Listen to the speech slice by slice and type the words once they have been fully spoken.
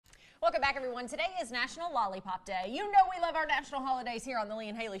Welcome back, everyone. Today is National Lollipop Day. You know we love our national holidays here on the Lee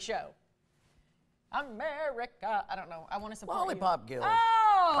and Hayley Show. America. I don't know. I want to support Lollipop Guild.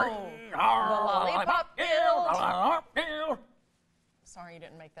 Oh! The Lollipop Guild. Sorry you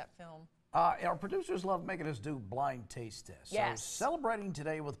didn't make that film. Our producers love making us do blind taste tests. Yes. So celebrating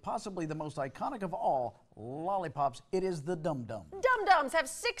today with possibly the most iconic of all lollipops, it is the Dum Dum. Dum Dums have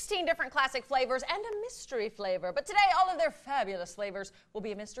 16 different classic flavors and a mystery flavor. But today, all of their fabulous flavors will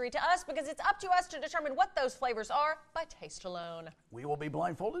be a mystery to us because it's up to us to determine what those flavors are by taste alone. We will be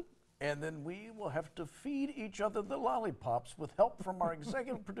blindfolded, and then we will have to feed each other the lollipops with help from our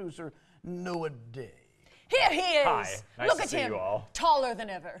executive producer, Noah Day. Here he is. Hi, nice Look to at see him, you all. taller than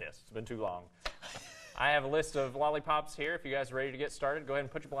ever. Yes, it's been too long. I have a list of lollipops here. If you guys are ready to get started, go ahead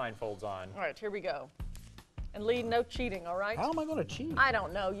and put your blindfolds on. All right, here we go. And Lee, no cheating, all right? How am I going to cheat? I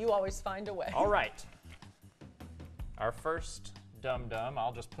don't know. You always find a way. All right. Our first Dum Dum,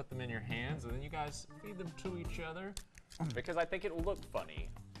 I'll just put them in your hands, and then you guys feed them to each other because I think it'll look funny.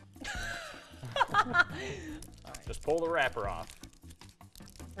 Just pull the wrapper off.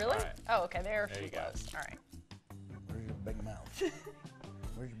 Really? All right. Oh, okay. There you she go. goes. All right. Where's your big mouth?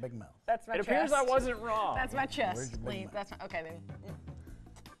 Where's your big mouth? That's my It chest. appears I wasn't wrong. That's my Where's chest, your big Lee. mouth? That's my, okay. Then.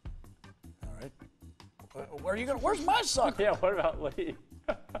 All right. Where are you going? Where's my sucker? Yeah, what about Lee?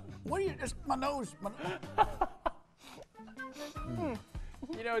 What are you? Just my nose.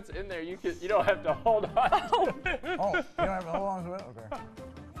 You know it's in there. You don't have to hold on. Oh, you don't have to hold on to it? Okay.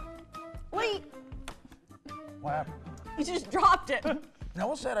 Lee, What happened? you just dropped it. Okay.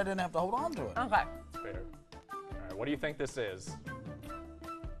 Noah said I didn't have to hold on to it. Fair. All right, what do you think this is?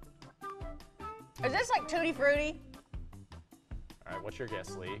 Is this like Tutti Frutti? All right, what's your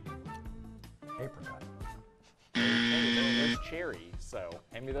guess, Lee? Apricot. Hey, there's cherry, so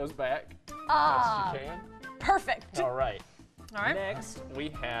hand me those back. Ah, Best you can. perfect. All right. All right. Next, we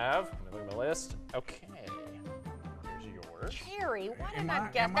have, let me look at my list. Okay. Here's yours. Cherry? Why did Am I I-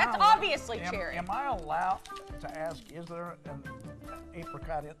 guess? am I That's allowed- obviously am, cherry. Am I allowed to ask, is there an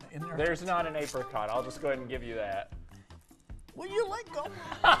apricot in there? There's not an apricot. I'll just go ahead and give you that. Will you let go?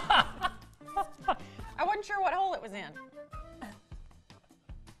 I wasn't sure what hole it was in.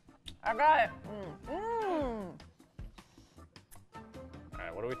 I got it. All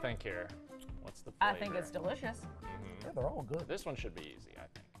right, what do we think here? What's the flavor? I think it's delicious. Yeah, they're all good. This one should be easy, I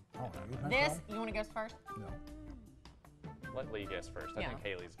think. Oh, you think This, so? you want to guess first? No. Let Lee guess first. I Yeah. think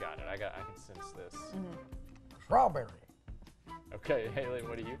Haley's got it. I can sense this. Strawberry. Okay, Haley,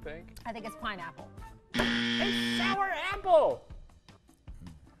 what do you think? I think it's pineapple. A sour apple!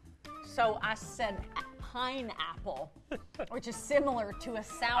 So I said pineapple, which is similar to a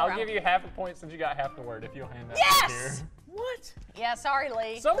sour I'll apple. give you half a point since you got half the word if you'll hand that Yes! back here. What? Yeah, sorry,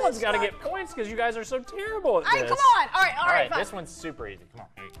 Lee. Someone's got to get points because you guys are so terrible at Hey, this. come on. All All right, right, fine. this one's super easy. Come on.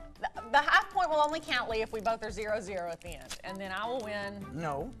 Here you go. The half point will only count, Lee, if we both are 0-0 at the end. And then I will win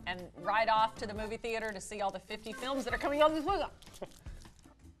No. and ride off to the movie theater to see all the 50 films that are coming out this weekend.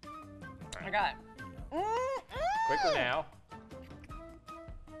 I got it. Quickly now.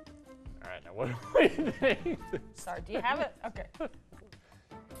 All right, now what do we think? Sorry, do you have it? Okay. What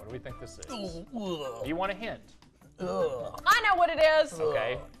do we think this is? Do Ugh. you want a hint? Ugh. I know what it is.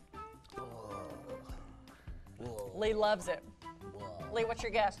 Okay. Lee loves it. Lee, what's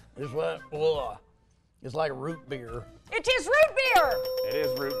your guess? It's what? Ugh. It's like root beer. It is root beer. It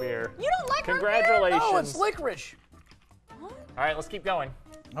is root beer. You don't like Congratulations. Oh, it's licorice. What? All right, let's keep going.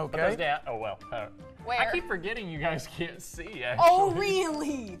 Put those Okay. down. Oh, well. Where? I keep forgetting you guys can't see, actually. Oh,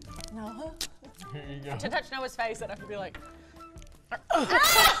 really? No. Here you go. To touch Noah's face, and I could be like,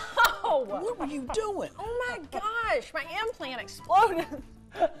 oh! What were you doing? Oh my gosh, my implant exploded.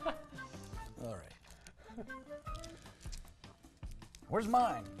 All right. Where's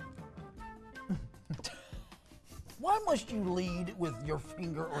mine? Why must you lead with your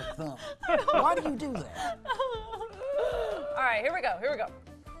finger or thumb? Why do you do that? All right, here we go. Here we go.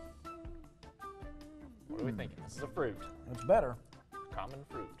 What are we thinking? This is a fruit. It's better. Common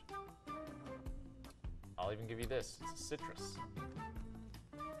fruit. I'll even give you this. It's a citrus.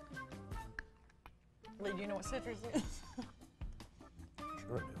 Lee, do you know what citrus is?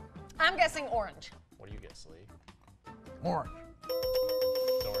 Sure do. I'm guessing orange. What do you guess, Lee? Orange.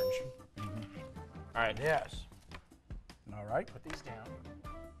 It's orange. All right. Yes. All right. Put these down.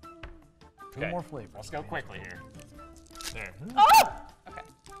 Two more flavors. Let's go quickly here. There. Oh! Okay.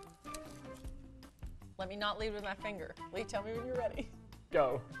 Let me not lead with my finger. Lee, tell me when you're ready.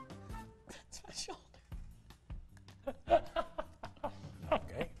 Go. It's my shoulder.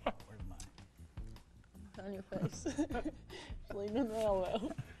 Okay. Where's mine? On your face. Lean in the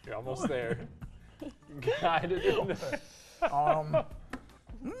elbow. You're almost there. Guided in the...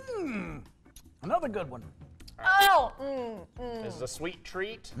 Another good one. Oh! This is a sweet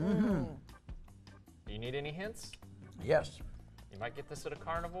treat. Do you need any hints? Yes. You might get this at a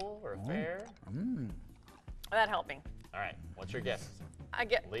carnival or a fair. That helped me. All right, what's your guess? I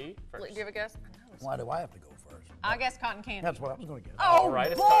get. Lee, first. Do you have a guess? Why do I have to go first? I guess cotton candy. That's what I was going to guess. Oh, All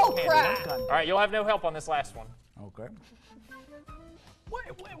right, it's bull cotton candy. crap! Cotton All right, you'll have no help on this last one. Okay.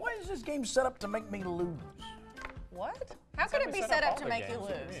 Why is this game set up to make me lose? What? How could it be set up to make you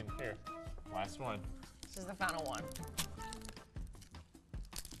lose? Here, last one. This is the final one.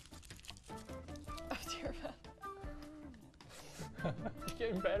 Oh, dear God. You're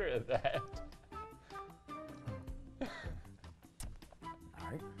getting better at that. All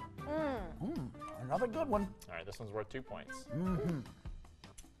right. Another good one. All right, this one's worth 2 points.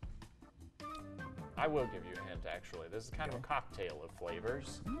 I will give you a hint, actually. This is kind of a cocktail of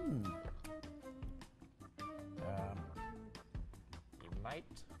flavors. You might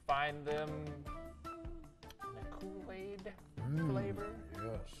find them in a Kool-Aid flavor.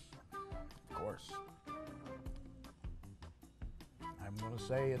 Yes, of course. I'm going to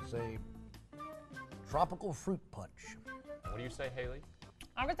say it's a tropical fruit punch. What do you say, Haley?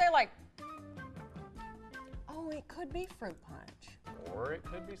 I would say like, oh, it could be fruit punch. Or it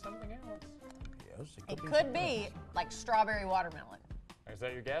could be something else. Yes, It could something be else. like strawberry watermelon. Is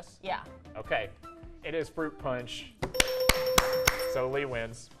that your guess? Yeah. Okay, it is fruit punch. So Lee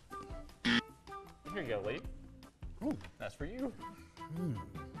wins. Here you go, Lee. Ooh. That's for you.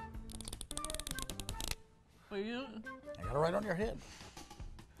 I got it right on your head.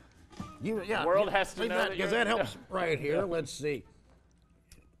 Yeah. The world has to leave know that because you're- that helps right here. Let's see.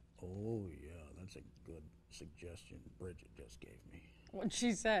 Oh yeah, that's a good suggestion Bridget just gave me. What'd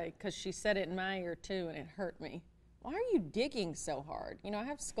she say? Because she said it in my ear too, and it hurt me. Why are you digging so hard? You know, I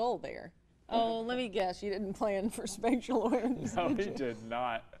have skull there. Oh, let me guess. You didn't plan for spatial awareness. No, he did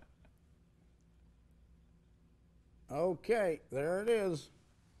not. Okay, there it is.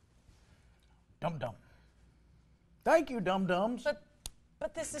 Dum Dum. Thank you, Dum Dums.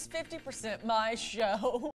 But this is 50% my show.